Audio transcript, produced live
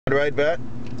Right back.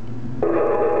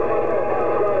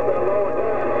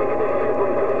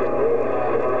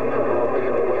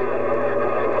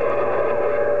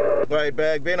 Right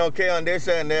back. Been okay on this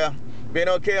end there. Been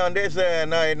okay on this end.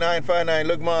 959.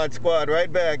 Look, Mod Squad.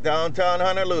 Right back. Downtown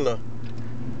Honolulu.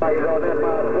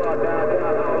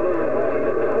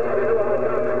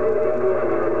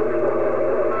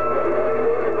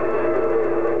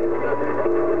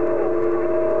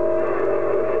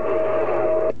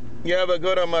 Yeah, but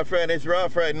good on my friend. It's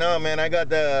rough right now, man. I got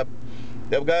the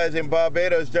guys in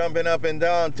Barbados jumping up and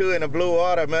down too in the blue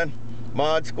water, man.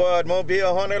 Mod Squad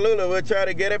Mobile Honolulu. We'll try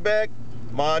to get it back.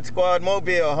 Mod Squad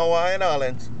Mobile Hawaiian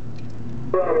Islands.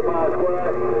 Mod Squad.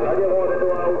 I just wanted to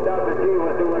know how Dr. G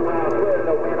was doing my friend,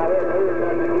 though, man. I hadn't heard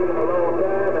Dr. G in a long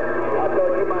time, and I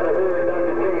thought you might have heard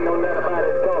Dr. G know nothing about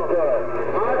it. Talk to us.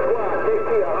 Mod Squad, take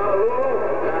care. Honolulu,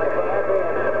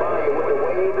 95 and the body with the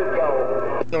waves is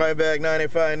gone. Right back,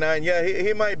 95.9. Yeah,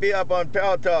 he might be up on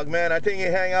Pal Talk, man. I think he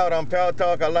hang out on Pal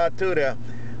Talk a lot too there.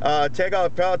 Check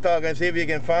out Pal Talk and see if you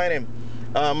can find him.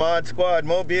 Mod Squad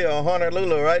Mobile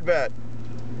Honolulu. Right back.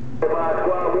 Mod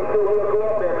Squad, we still want to go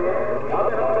up there, man.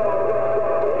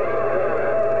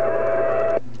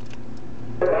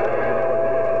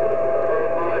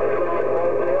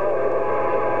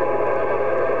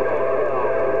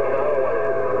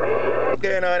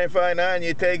 Okay, 95.9,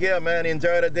 you take care, man.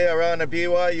 Enjoy the day around the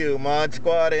BYU. Mod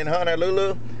Squad in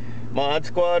Honolulu. Mod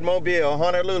Squad Mobile,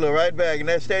 Honolulu. Right back.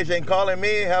 Next station calling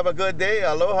me. Have a good day.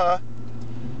 Aloha.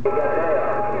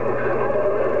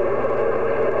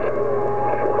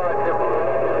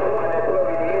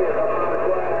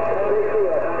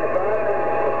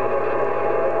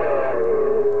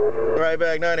 Right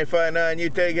back, 95.9. You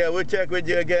take care. We'll check with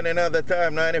you again another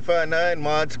time. 95.9,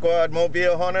 Mod Squad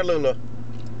Mobile, Honolulu.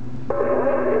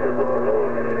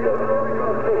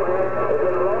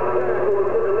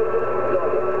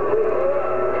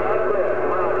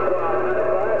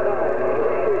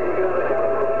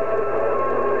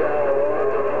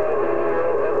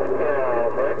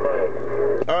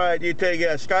 All right, you take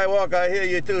care. SkyWalker, I hear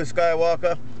you too,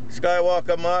 SkyWalker.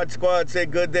 SkyWalker Mod Squad, say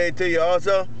good day to you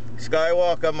also.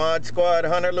 SkyWalker Mod Squad,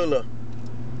 Honolulu.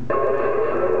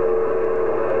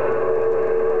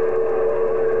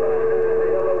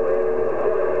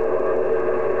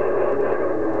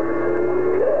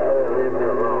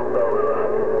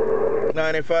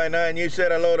 $95.9, you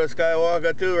said hello to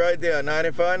SkyWalker too, right there.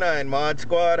 $95.9, Mod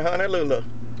Squad, Honolulu.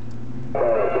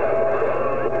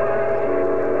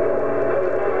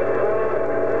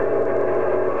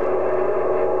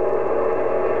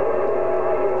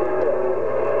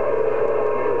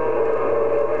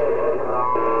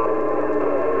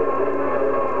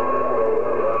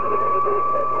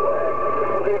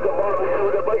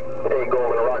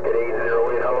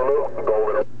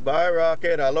 Bye,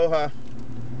 Rocket. Aloha.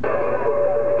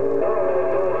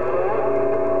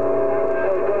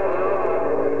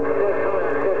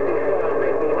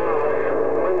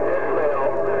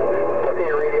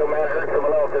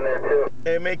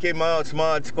 Hey, Mickey Mouse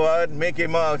Mod Squad. Mickey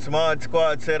Mouse Mod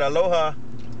Squad said aloha.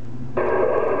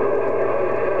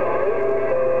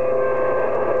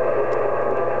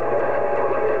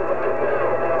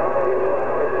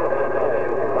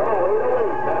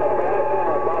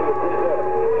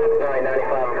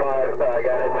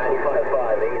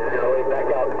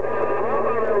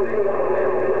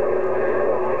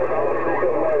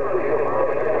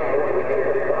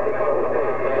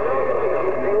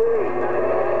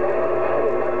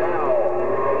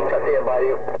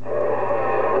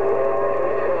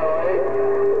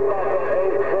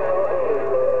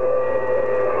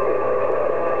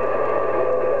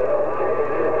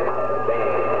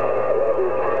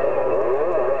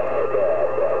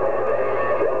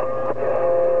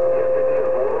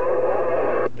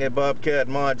 Hey, Bobcat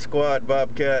Mod Squad,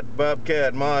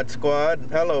 Bobcat Mod Squad.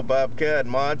 Hello, Bobcat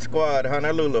Mod Squad,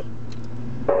 Honolulu.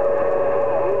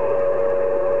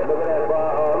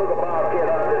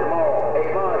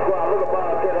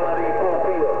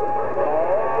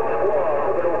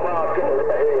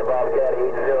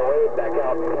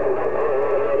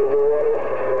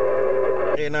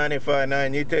 Hey,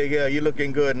 95.9, you take care. You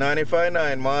looking good.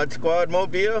 95.9 Mod Squad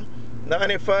Mobile.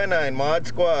 95.9 Mod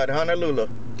Squad Honolulu.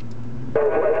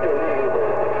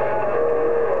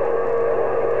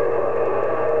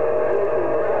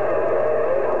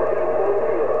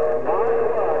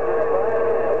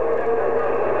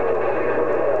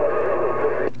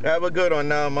 Have a good one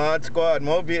now, Mod Squad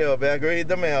Mobile. Back read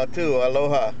the mail too.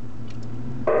 Aloha.